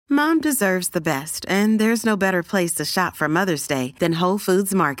Mom deserves the best, and there's no better place to shop for Mother's Day than Whole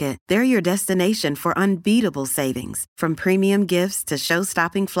Foods Market. They're your destination for unbeatable savings, from premium gifts to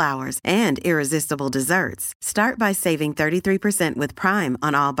show-stopping flowers and irresistible desserts. Start by saving 33% with Prime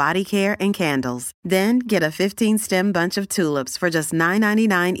on all body care and candles. Then get a 15-stem bunch of tulips for just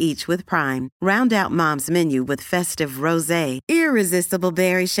 $9.99 each with Prime. Round out Mom's menu with festive rosé, irresistible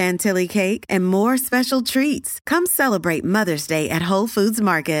berry chantilly cake, and more special treats. Come celebrate Mother's Day at Whole Foods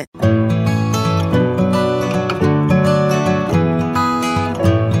Market.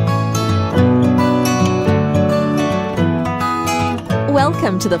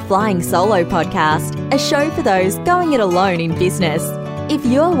 Welcome to the Flying Solo podcast, a show for those going it alone in business. If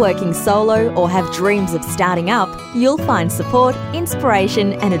you're working solo or have dreams of starting up, you'll find support,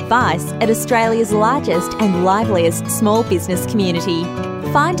 inspiration and advice at Australia's largest and liveliest small business community.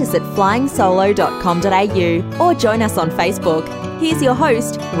 Find us at flyingsolo.com.au or join us on Facebook. Here's your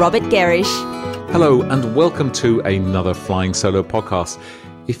host, Robert Gerish. Hello and welcome to another Flying Solo podcast.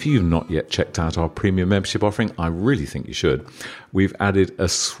 If you've not yet checked out our premium membership offering, I really think you should. We've added a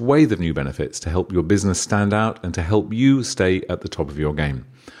swathe of new benefits to help your business stand out and to help you stay at the top of your game.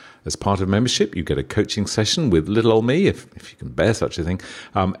 As part of membership, you get a coaching session with little old me, if you can bear such a thing,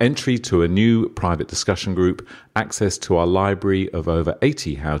 entry to a new private discussion group, access to our library of over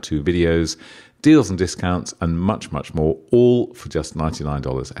 80 how-to videos, deals and discounts, and much, much more, all for just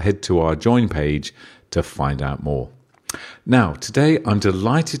 $99. Head to our join page to find out more. Now, today I'm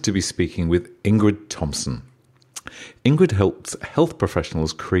delighted to be speaking with Ingrid Thompson. Ingrid helps health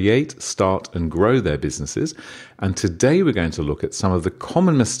professionals create, start and grow their businesses. And today we're going to look at some of the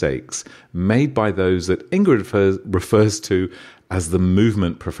common mistakes made by those that Ingrid refers to as the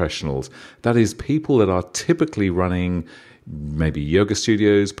movement professionals. That is, people that are typically running maybe yoga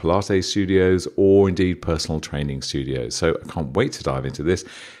studios, pilates studios, or indeed personal training studios. So I can't wait to dive into this.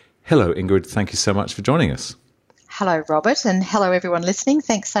 Hello, Ingrid. Thank you so much for joining us. Hello, Robert, and hello, everyone listening.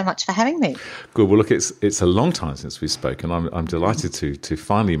 Thanks so much for having me. Good. Well, look, it's a long time since we've spoken. I'm delighted to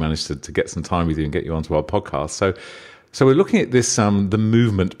finally manage to get some time with you and get you onto our podcast. So we're looking at this, the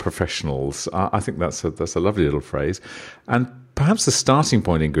movement professionals. I think that's a lovely little phrase. And perhaps the starting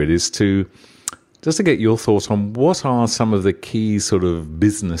point, Ingrid, is just to get your thoughts on what are some of the key sort of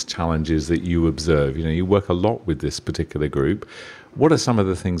business challenges that you observe. You know, you work a lot with this particular group. What are some of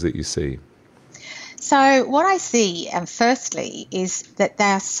the things that you see? So what I see, firstly, is that they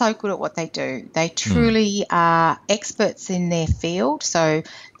are so good at what they do. They truly are experts in their field. So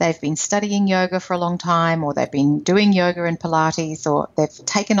they've been studying yoga for a long time, or they've been doing yoga and Pilates, or they've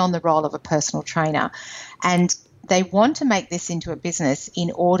taken on the role of a personal trainer. And they want to make this into a business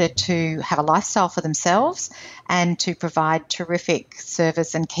in order to have a lifestyle for themselves and to provide terrific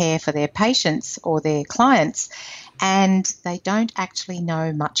service and care for their patients or their clients. And they don't actually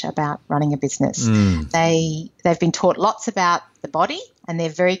know much about running a business. They've been taught lots about the body, and they're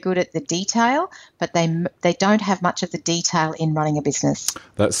very good at the detail, but they don't have much of the detail in running a business.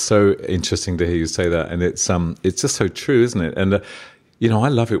 That's so interesting to hear you say that, and it's just so true, isn't it? And you know, I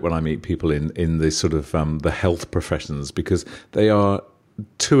love it when I meet people in the sort of the health professions, because they are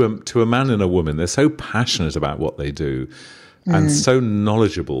to a man and a woman, they're so passionate about what they do and so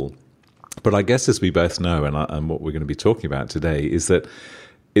knowledgeable. But I guess, as we both know, and what we're going to be talking about today, is that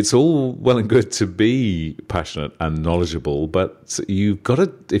it's all well and good to be passionate and knowledgeable, but you've got to,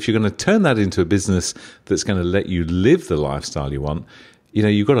 if you're going to turn that into a business that's going to let you live the lifestyle you want, you know,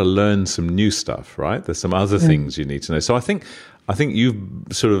 you've got to learn some new stuff, right? There's some other things you need to know. So I think you've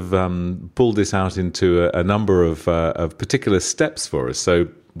sort of pulled this out into a number of particular steps for us. So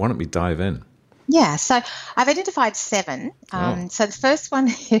why don't we dive in? Yeah, so I've identified 7. So the first one,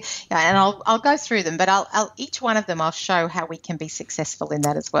 and I'll go through them, but I'll each one of them I'll show how we can be successful in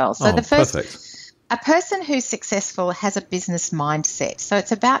that as well. So the first, perfect. A person who's successful has a business mindset. So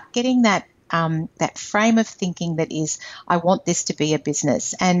it's about getting that frame of thinking that is, I want this to be a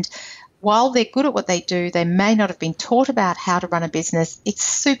business. And while they're good at what they do, they may not have been taught about how to run a business. It's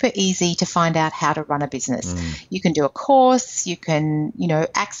super easy to find out how to run a business. You can do a course, you can,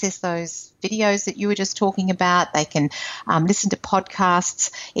 access those videos that you were just talking about. They can listen to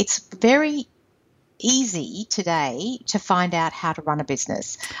podcasts. It's very easy today to find out how to run a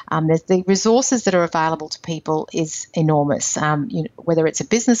business. The resources that are available to people is enormous. Whether it's a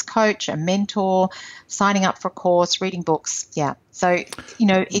business coach, a mentor, signing up for a course, reading books. Yeah. So,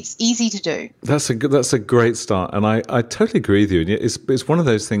 it's easy to do. That's a great start. And I totally agree with you. And it's one of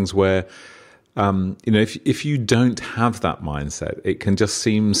those things where, if you don't have that mindset, it can just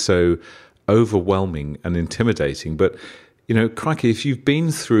seem so overwhelming and intimidating. But Crikey, if you've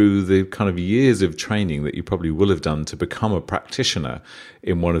been through the kind of years of training that you probably will have done to become a practitioner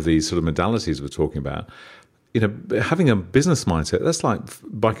in one of these sort of modalities we're talking about, having a business mindset, that's like,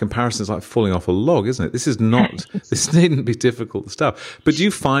 by comparison, it's like falling off a log, isn't it? This needn't be difficult stuff. But do you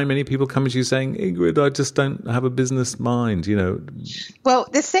find many people coming to you saying, Ingrid, I just don't have a business mind, Well,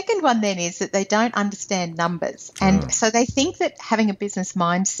 the second one then is that they don't understand numbers. And so they think that having a business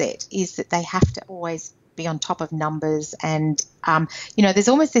mindset is that they have to always be on top of numbers, and there's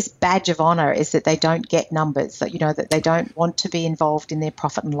almost this badge of honor is that they don't get numbers, that they don't want to be involved in their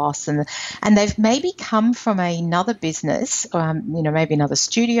profit and loss, and they've maybe come from another business, maybe another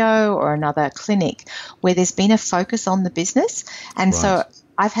studio or another clinic where there's been a focus on the business, and so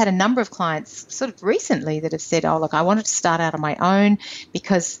I've had a number of clients sort of recently that have said, oh, look, I wanted to start out on my own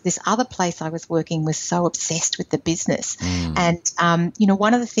because this other place I was working was so obsessed with the business. And,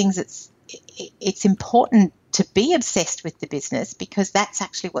 one of the things it's important to be obsessed with the business, because that's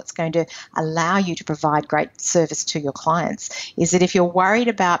actually what's going to allow you to provide great service to your clients, is that if you're worried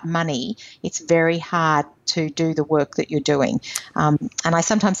about money, it's very hard to do the work that you're doing. And I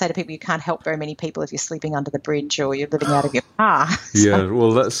sometimes say to people, you can't help very many people if you're sleeping under the bridge or you're living out of your car. Yeah,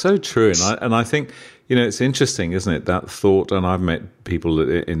 well, that's so true. And I think, it's interesting, isn't it, that thought, and I've met people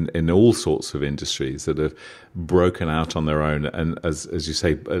in all sorts of industries that have broken out on their own, and as you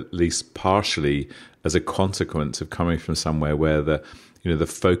say, at least partially as a consequence of coming from somewhere where the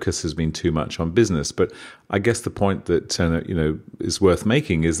focus has been too much on business. But I guess the point that is worth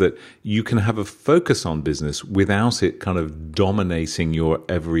making is that you can have a focus on business without it kind of dominating your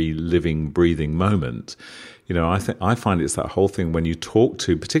every living, breathing moment. I find it's that whole thing when you talk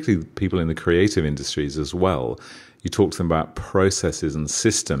to particularly people in the creative industries as well. You talk to them about processes and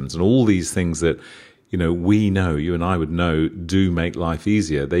systems and all these things that we know, you and I would know, do make life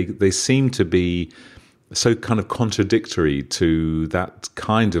easier. They seem to be so kind of contradictory to that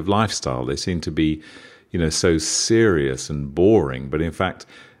kind of lifestyle. They seem to be, so serious and boring. But in fact,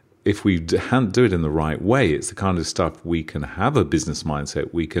 if we do it in the right way, it's the kind of stuff we can have a business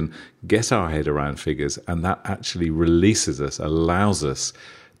mindset, we can get our head around figures, and that actually releases us, allows us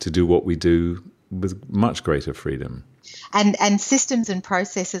to do what we do with much greater freedom. And systems and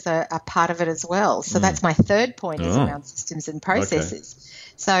processes are part of it as well. So that's my third point, is around systems and processes. Okay.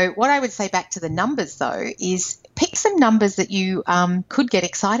 So what I would say back to the numbers, though, is pick some numbers that you could get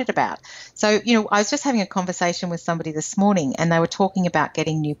excited about. So, I was just having a conversation with somebody this morning, and they were talking about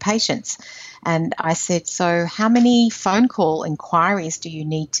getting new patients. And I said, so how many phone call inquiries do you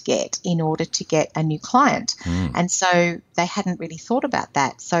need to get in order to get a new client? And so they hadn't really thought about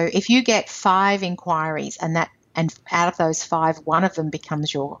that. So if you get 5 inquiries and out of those 5, one of them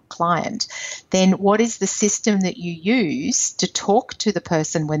becomes your client, then what is the system that you use to talk to the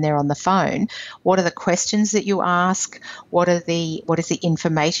person when they're on the phone? What are the questions that you ask? What is the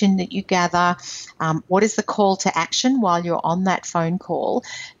information that you gather? What is the call to action while you're on that phone call?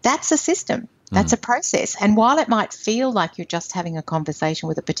 That's a system. That's a process. And while it might feel like you're just having a conversation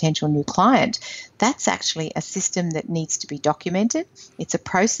with a potential new client, that's actually a system that needs to be documented. It's a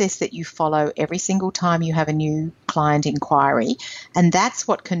process that you follow every single time you have a new client inquiry. And that's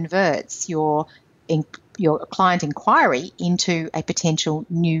what converts your client inquiry into a potential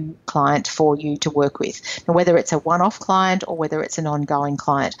new client for you to work with, now, whether it's a one-off client or whether it's an ongoing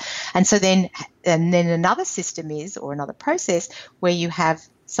client. And so then another system or another process where you have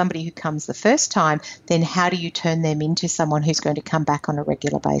somebody who comes the first time, then how do you turn them into someone who's going to come back on a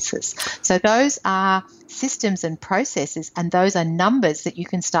regular basis? So those are systems and processes, and those are numbers that you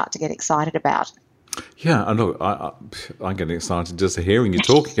can start to get excited about. Yeah, I know. I'm getting excited just hearing you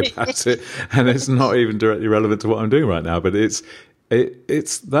talking about it, and it's not even directly relevant to what I'm doing right now. But that's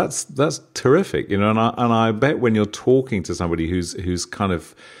terrific, and I bet when you're talking to somebody who's kind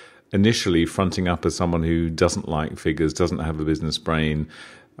of initially fronting up as someone who doesn't like figures, doesn't have a business brain,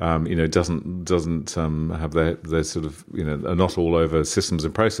 doesn't have their sort of, are not all over systems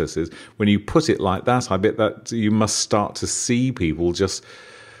and processes. When you put it like that, I bet that you must start to see people just,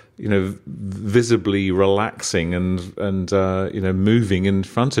 visibly relaxing and moving in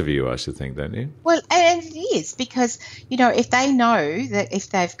front of you, I should think, don't you? Well, and it is because, if they know that if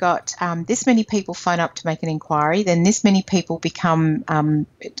they've got this many people phone up to make an inquiry, then this many people become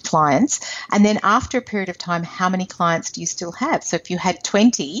clients. And then after a period of time, how many clients do you still have? So if you had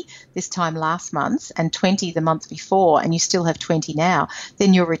 20 this time last month and 20 the month before, and you still have 20 now,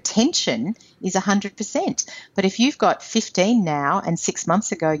 then your retention is 100%. But if you've got 15 now and 6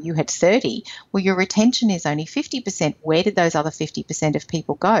 months ago you had 30, well, your retention is only 50%. Where did those other 50% of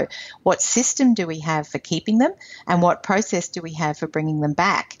people go? What system do we have for keeping keeping them, and what process do we have for bringing them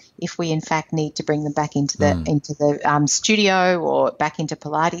back if we in fact need to bring them back into the studio or back into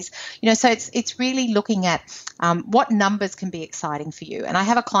Pilates. So it's really looking at what numbers can be exciting for you. And I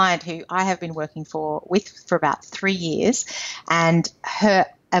have a client who I have been working with for about 3 years, and her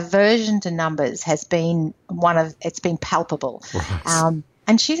aversion to numbers has been it's been palpable. Right.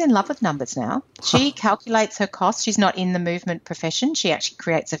 And she's in love with numbers now. She calculates her costs. She's not in the movement profession. She actually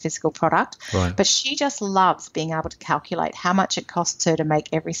creates a physical product. Right. But she just loves being able to calculate how much it costs her to make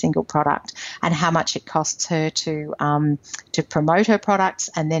every single product, and how much it costs her to promote her products,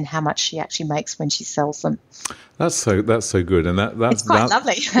 and then how much she actually makes when she sells them. That's so good, and that's it's quite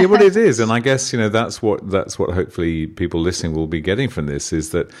lovely. Yeah, well, it is, and I guess that's what hopefully people listening will be getting from this,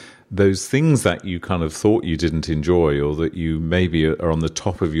 is that those things that you kind of thought you didn't enjoy, or that you maybe are on the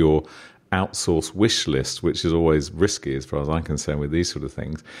top of your outsource wish list, which is always risky as far as I'm concerned with these sort of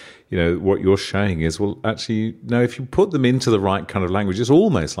things. What you're showing is, well, actually, no, if you put them into the right kind of language, it's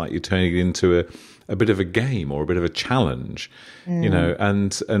almost like you're turning it into a bit of a game or a bit of a challenge,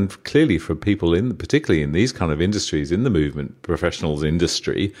 and clearly for people particularly in these kind of industries, in the movement professionals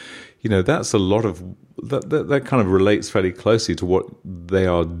industry, that's a lot of that kind of relates fairly closely to what they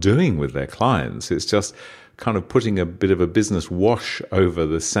are doing with their clients. It's just kind of putting a bit of a business wash over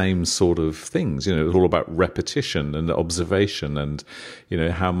the same sort of things. It's all about repetition and observation, and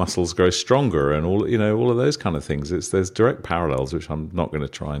how muscles grow stronger, and all of those kind of things. There's direct parallels, which I'm not going to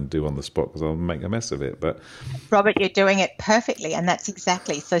try and do on the spot because I'll make a mess of it. But Robert, you're doing it perfectly, and that's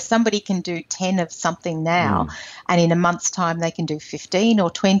exactly. So somebody can do 10 of something now, and in a month's time they can do 15 or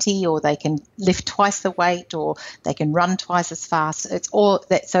 20, or they can lift twice the weight, or they can run twice as fast. It's all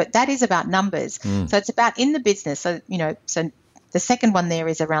that. So that is about numbers. So it's about in the business. So so the second one there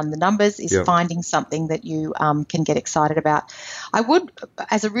is around the numbers, is finding something that you can get excited about. I would,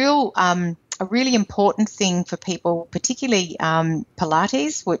 as a really important thing for people, particularly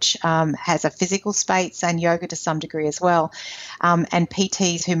Pilates, which has a physical space, and yoga to some degree as well, and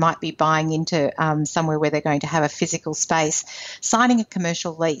PTs who might be buying into somewhere where they're going to have a physical space, signing a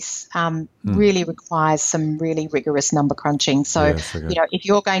commercial lease really requires some really rigorous number crunching. So, if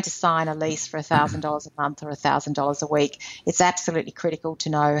you're going to sign a lease for $1,000 a month or $1,000 a week, it's absolutely critical to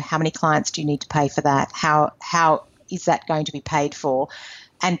know how many clients do you need to pay for that, how is that going to be paid for,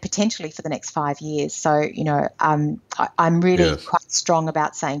 and potentially for the next 5 years. So, I'm really quite strong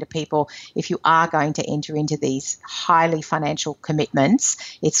about saying to people, if you are going to enter into these highly financial commitments,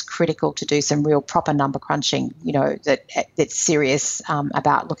 it's critical to do some real proper number crunching, that's serious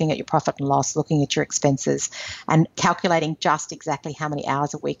about looking at your profit and loss, looking at your expenses, and calculating just exactly how many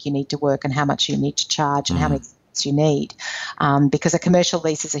hours a week you need to work, and how much you need to charge, and how many you need, because a commercial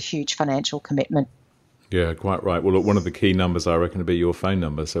lease is a huge financial commitment. Yeah, quite right. Well, look, one of the key numbers I reckon will be your phone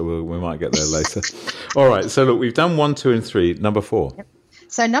number, so we might get there later. All right, so look, we've done 1, 2, and 3. Number 4. Yep.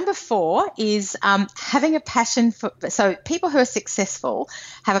 So number 4 is having a passion for, so people who are successful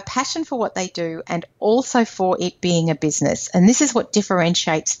have a passion for what they do, and also for it being a business. And this is what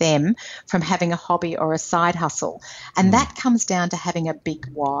differentiates them from having a hobby or a side hustle. And that comes down to having a big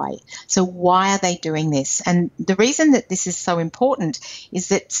why. So why are they doing this? And the reason that this is so important is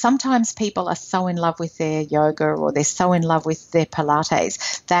that sometimes people are so in love with their yoga, or they're so in love with their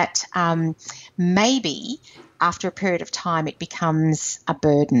Pilates, that maybe after a period of time, it becomes a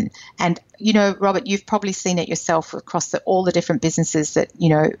burden. And, Robert, you've probably seen it yourself across all the different businesses that,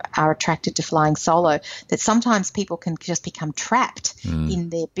 are attracted to flying solo, that sometimes people can just become trapped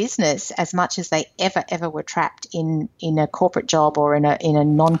in their business as much as they ever were trapped in a corporate job, or in a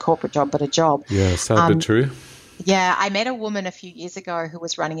non-corporate job, but a job. Yeah, sad but true. Yeah, I met a woman a few years ago who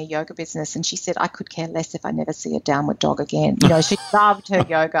was running a yoga business, and she said, I could care less if I never see a downward dog again. She loved her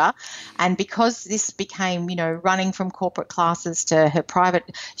yoga. And because this became, running from corporate classes to her private,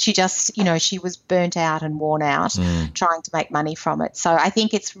 she just, she was burnt out and worn out trying to make money from it. So I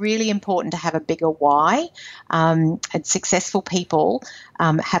think it's really important to have a bigger why. And successful people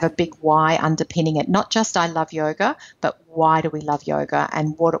have a big why underpinning it. Not just I love yoga, but why do we love yoga,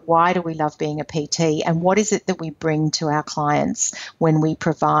 and why do we love being a PT, and what is it that we bring to our clients when we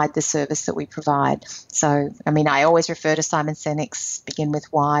provide the service that we provide. So, I always refer to Simon Sinek's Begin With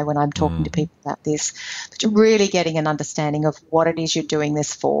Why when I'm talking to people about this, but really getting an understanding of what it is you're doing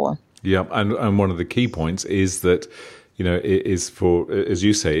this for. Yeah, and one of the key points is that, it is for, as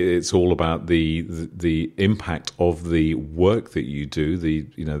you say, it's all about the impact of the work that you do,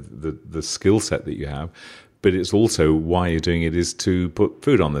 the skill set that you have. But it's also why you're doing it is to put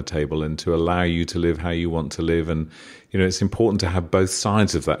food on the table and to allow you to live how you want to live. And, it's important to have both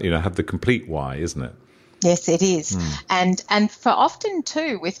sides of that, have the complete why, isn't it? Yes, it is. And for often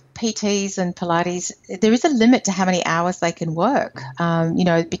too with PTs and Pilates, there is a limit to how many hours they can work,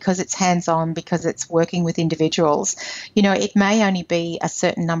 because it's hands-on, because it's working with individuals. It may only be a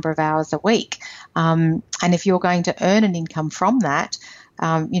certain number of hours a week. And if you're going to earn an income from that,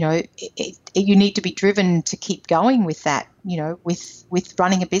 you need to be driven to keep going with that, with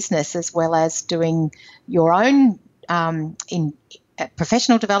running a business as well as doing your own in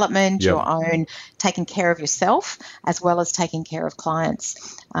professional development, your own taking care of yourself, as well as taking care of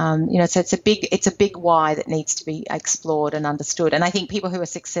clients. So it's a big why that needs to be explored and understood. And I think people who are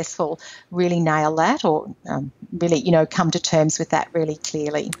successful really nail that, or really, come to terms with that really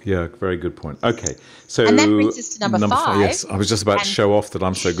clearly. Yeah, very good point. Okay, so and that brings us to number 5. Yes, I was just about to show off that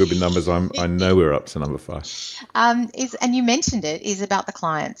I'm so good with numbers. I know we're up to number 5. And you mentioned it, is about the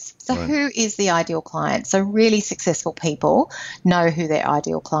clients. So who is the ideal client? So really successful people know who their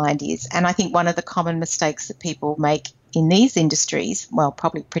ideal client is. And I think one of the common mistakes that people make in these industries, well,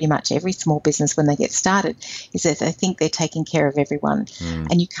 probably pretty much every small business when they get started, is that they think they're taking care of everyone,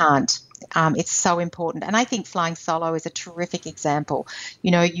 and you can't. It's so important. And I think Flying Solo is a terrific example.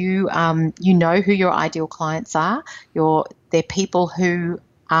 You know who your ideal clients are. They're people who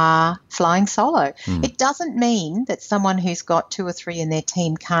are flying solo. It doesn't mean that someone who's got 2 or 3 in their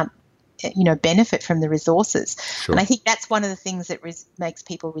team can't benefit from the resources. Sure. And I think that's one of the things that makes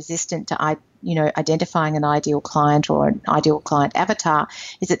people resistant to identifying an ideal client or an ideal client avatar,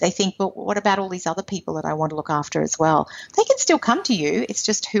 is that they think, well, what about all these other people that I want to look after as well? They can still come to you. It's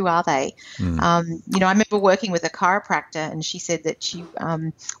just, who are they? I remember working with a chiropractor, and she said that she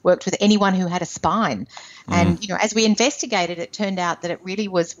worked with anyone who had a spine. And, as we investigated, it turned out that it really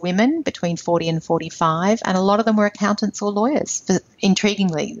was women between 40 and 45, and a lot of them were accountants or lawyers.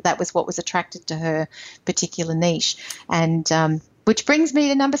 Intriguingly, that was what was attracted to her particular niche. And which brings me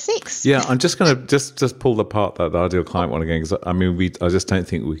to number 6. Yeah, I'm just going to just pull apart that the ideal client one again, because I just don't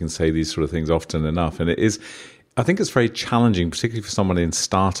think we can say these sort of things often enough. And I think it's very challenging, particularly for someone in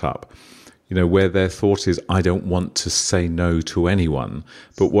startup, where their thought is, I don't want to say no to anyone.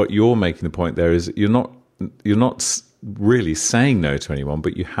 But what you're making the point there is, you're not really saying no to anyone,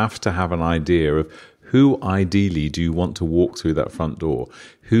 but you have to have an idea of who ideally do you want to walk through that front door?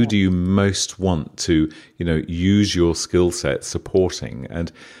 Who do you most want to, use your skill set supporting?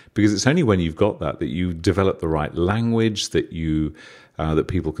 And because it's only when you've got that you develop the right language, that that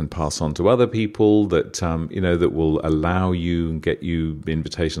people can pass on to other people, that that will allow you and get you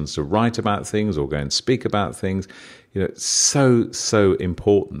invitations to write about things or go and speak about things. It's so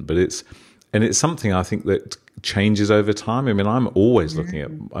important, but it's something I think that changes over time. I'm always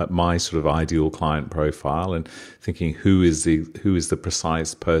looking at my sort of ideal client profile and thinking who is the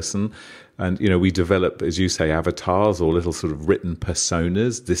precise person. And we develop, as you say, avatars or little sort of written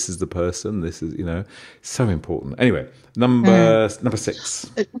personas. This is the person. This is so important. Anyway, number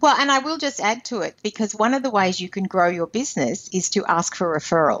 6. Well, and I will just add to it, because one of the ways you can grow your business is to ask for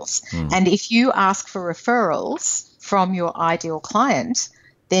referrals. And if you ask for referrals from your ideal client,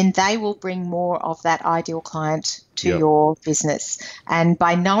 then they will bring more of that ideal client to your business. And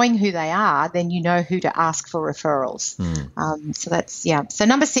by knowing who they are, then you know who to ask for referrals. So that's, So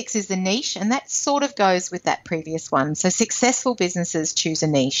number 6 is the niche, and that sort of goes with that previous one. So successful businesses choose a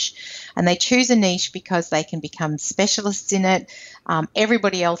niche, and they choose a niche because they can become specialists in it.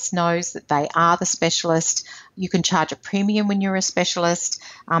 Everybody else knows that they are the specialist. You can charge a premium when you're a specialist.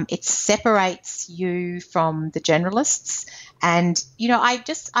 It separates you from the generalists. And,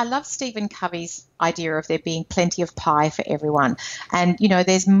 I love Stephen Covey's idea of there being plenty of pie for everyone. And,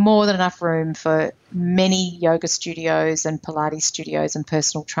 there's more than enough room for many yoga studios and Pilates studios and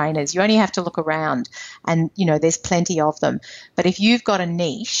personal trainers. You only have to look around and, there's plenty of them. But if you've got a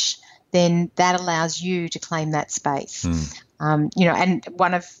niche, then that allows you to claim that space. And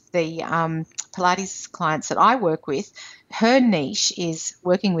one of the Pilates clients that I work with, her niche is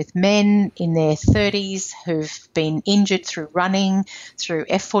working with men in their 30s who've been injured through running, through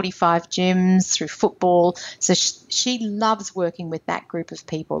F45 gyms, through football. So she loves working with that group of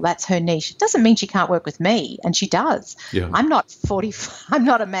people. That's her niche. It doesn't mean she can't work with me, and she does. Yeah. I'm not 45. I'm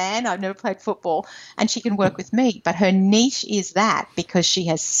not a man. I've never played football, and she can work with me. But her niche is that, because she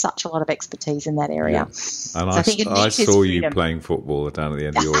has such a lot of expertise in that area. Yeah. And so I saw you playing football down at the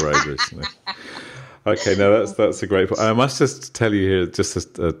end of your road recently. Okay, no, that's a great point. I must just tell you here, just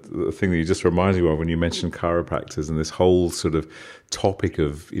a thing that you just reminded me of when you mentioned chiropractors and this whole sort of topic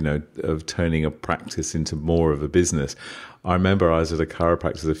of turning a practice into more of a business. I remember I was at a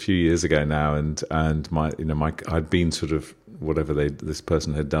chiropractor's a few years ago now, and I'd been sort of whatever this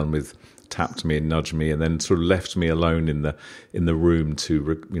person had done with tapped me and nudged me, and then sort of left me alone in the room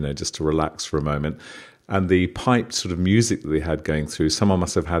to just to relax for a moment. and the piped sort of music that they had going through, someone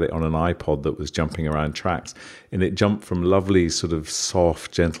must have had it on an iPod that was jumping around tracks, and it jumped from lovely sort of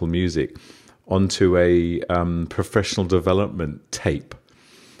soft, gentle music onto a professional development tape.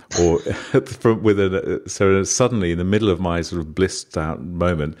 Or so suddenly in the middle of my sort of blissed out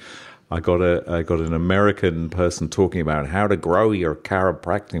moment, I got an American person talking about how to grow your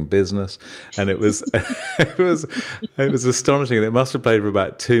chiropractic business, and it was it was astonishing. And it must have played for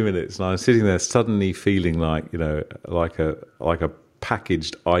about 2 minutes, and I was sitting there suddenly feeling like like a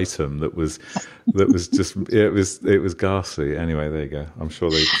packaged item that was just it was ghastly. Anyway, there you go. I'm sure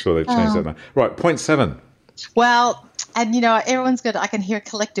they've changed that now. Right, point 7. Well, and everyone's good. I can hear a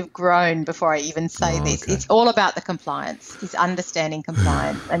collective groan before I even say this. Okay. It's all about the compliance. It's understanding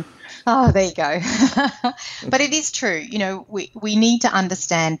compliance, and there you go. But it is true. We need to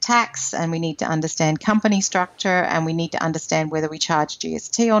understand tax, and we need to understand company structure, and we need to understand whether we charge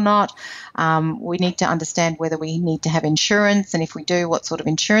GST or not. We need to understand whether we need to have insurance, and if we do, what sort of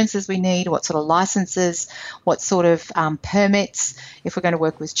insurances we need, what sort of licenses, what sort of permits. If we're going to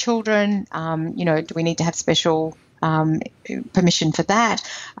work with children, do we need to have special permission for that?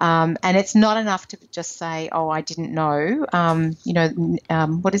 And it's not enough to just say, "Oh, I didn't know."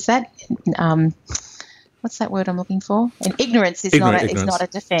 What is that? What's that word I'm looking for? And ignorance is not a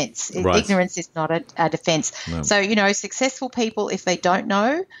defence. Right. Ignorance is not a defence. No. So, successful people, if they don't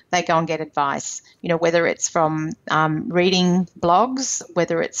know, they go and get advice. Whether it's from reading blogs,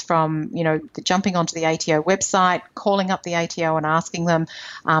 whether it's from, jumping onto the ATO website, calling up the ATO and asking them,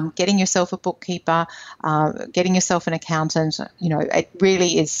 getting yourself a bookkeeper, getting yourself an accountant. It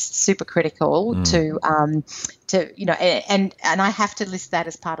really is super critical to and I have to list that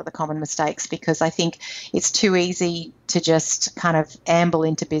as part of the common mistakes, because I think it's too easy to just kind of amble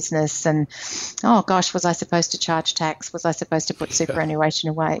into business and, oh gosh, was I supposed to charge tax? Was I supposed to put superannuation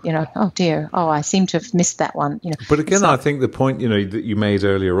away? Oh dear, I seem to have missed that one. But again, I think the point that you made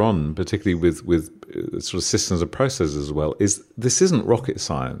earlier on, particularly with sort of systems and processes as well, is this isn't rocket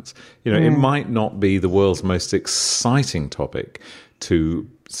science. It might not be the world's most exciting topic to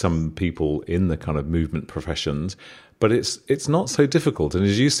some people in the kind of movement professions, but it's not so difficult. And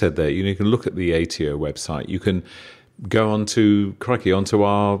as you said there, you can look at the ATO website. You can go onto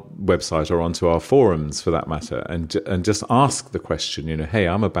our website or onto our forums for that matter, and just ask the question, hey,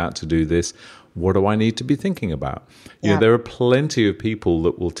 I'm about to do this. What do I need to be thinking about? There are plenty of people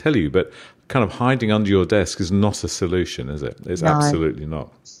that will tell you, but kind of hiding under your desk is not a solution, is it? It's absolutely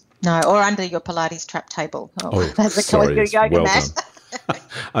not. No, or under your Pilates trap table. That's a yoga mat.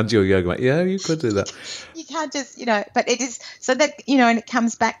 Under your yoga mat. Yeah, you could do that. You can't just, but it is so that, and it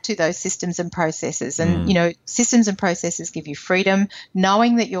comes back to those systems and processes. And, systems and processes give you freedom.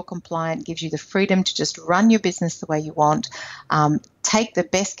 Knowing that you're compliant gives you the freedom to just run your business the way you want. Take the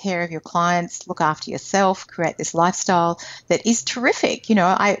best care of your clients, look after yourself, create this lifestyle that is terrific.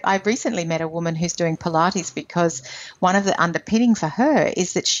 I recently met a woman who's doing Pilates because one of the underpinning for her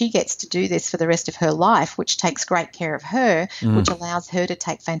is that she gets to do this for the rest of her life, which takes great care of her, which allows her to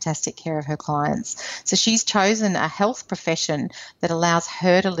take fantastic care of her clients. So she's chosen a health profession that allows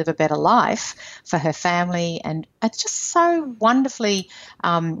her to live a better life for her family, and it's just so wonderfully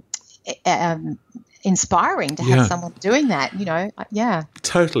inspiring to have someone doing that,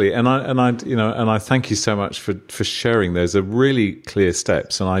 Totally. And I thank you so much for sharing. Those are really clear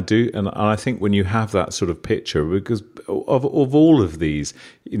steps, and I think when you have that sort of picture, because of all of these,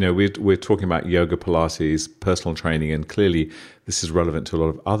 we're talking about yoga, Pilates, personal training, and clearly this is relevant to a lot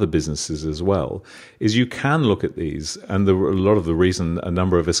of other businesses as well, is you can look at these, and a lot of the reason a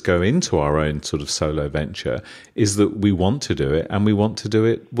number of us go into our own sort of solo venture is that we want to do it, and we want to do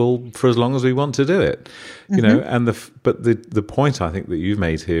it for as long as we want to do it, but the point I think that you've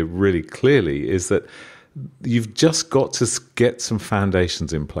made here really clearly is that you've just got to get some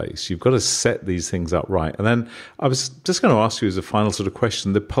foundations in place. You've got to set these things up right. And then I was just going to ask you as a final sort of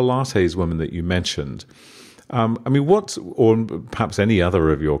question, the Pilates woman that you mentioned, or perhaps any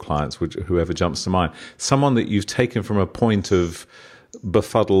other of your clients, whoever jumps to mind, someone that you've taken from a point of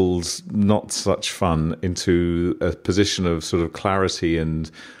befuddled, not such fun, into a position of sort of clarity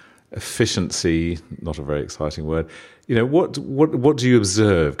and efficiency, not a very exciting word. What do you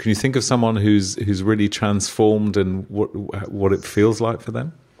observe? Can you think of someone who's really transformed, and what it feels like for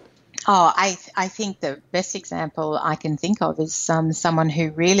them? Oh, I think the best example I can think of is someone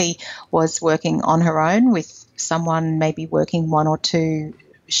who really was working on her own with someone maybe working 1 or 2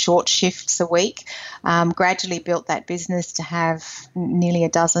 short shifts a week, gradually built that business to have nearly a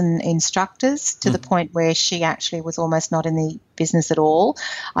dozen instructors to the point where she actually was almost not in the business at all.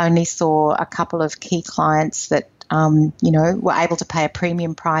 I only saw a couple of key clients that were able to pay a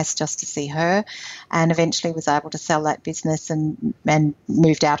premium price just to see her, and eventually was able to sell that business and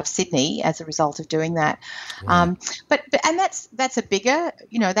moved out of Sydney as a result of doing that. Wow. But that's a bigger,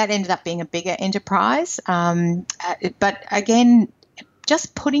 that ended up being a bigger enterprise. But again,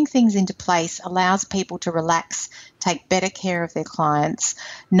 just putting things into place allows people to relax, take better care of their clients,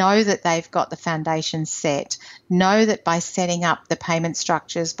 know that they've got the foundation set, know that by setting up the payment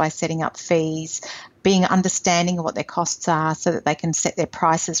structures, by setting up fees, being understanding of what their costs are so that they can set their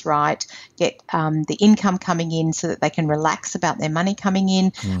prices right, get the income coming in so that they can relax about their money coming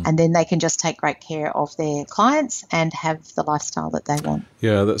in, and then they can just take great care of their clients and have the lifestyle that they want.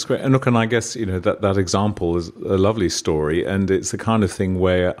 Yeah, that's great. And look, and I guess, that example is a lovely story, and it's the kind of thing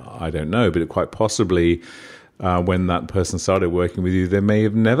where, I don't know, but it quite possibly when that person started working with you, they may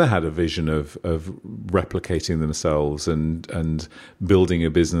have never had a vision of replicating themselves and building a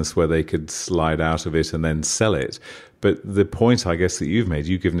business where they could slide out of it and then sell it. But the point, I guess, that you've made,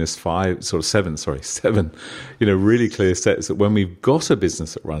 you've given us seven, really clear steps that when we've got a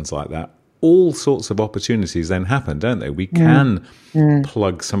business that runs like that, all sorts of opportunities then happen, don't they? We can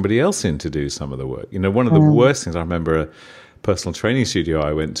plug somebody else in to do some of the work. One of the worst things, I remember a personal training studio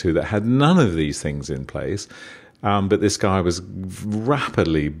I went to that had none of these things in place. But this guy was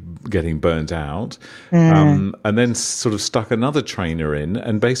rapidly getting burnt out, and then sort of stuck another trainer in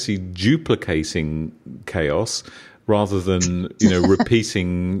and basically duplicating chaos rather than,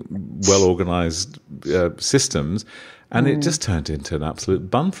 repeating well-organized systems. And it just turned into an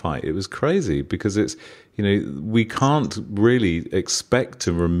absolute bun fight. It was crazy because it's, we can't really expect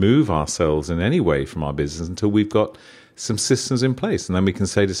to remove ourselves in any way from our business until we've got some systems in place, and then we can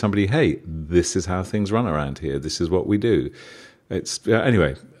say to somebody, hey, this is how things run around here, this is what we do. It's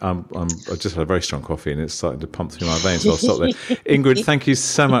anyway, I just had a very strong coffee and it's starting to pump through my veins, so I'll stop there. Ingrid, thank you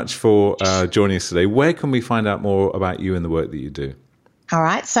so much for joining us today. Where can we find out more about you and the work that you do? All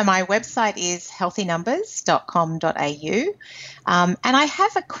right, so my website is healthynumbers.com.au, and I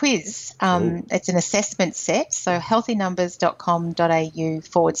have a quiz. It's an assessment set, so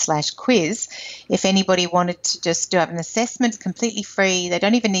healthynumbers.com.au/quiz. If anybody wanted to just have an assessment, it's completely free. They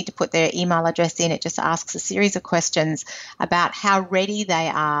don't even need to put their email address in. It just asks a series of questions about how ready they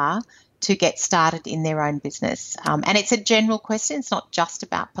are to get started in their own business. And it's a general question. It's not just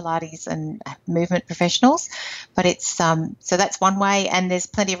about Pilates and movement professionals, but it's so that's one way. And there's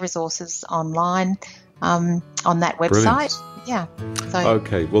plenty of resources online on that website. Brilliant. Yeah. So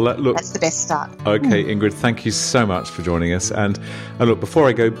okay. Well, that's the best start. Okay, Ingrid, thank you so much for joining us. And look, before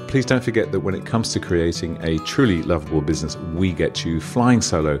I go, please don't forget that when it comes to creating a truly lovable business, we get you Flying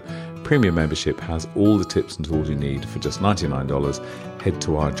Solo Premium membership has all the tips and tools you need for just $99. Head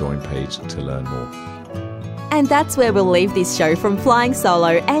to our join page to learn more. And that's where we'll leave this show from Flying Solo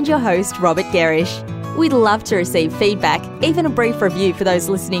and your host, Robert Gerish. We'd love to receive feedback, even a brief review for those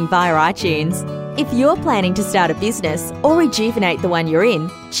listening via iTunes. If you're planning to start a business or rejuvenate the one you're in,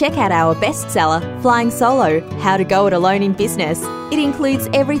 check out our bestseller, Flying Solo, How to Go It Alone in Business. It includes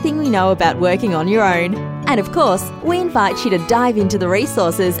everything we know about working on your own. And of course, we invite you to dive into the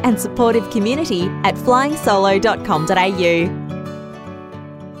resources and supportive community at flyingsolo.com.au.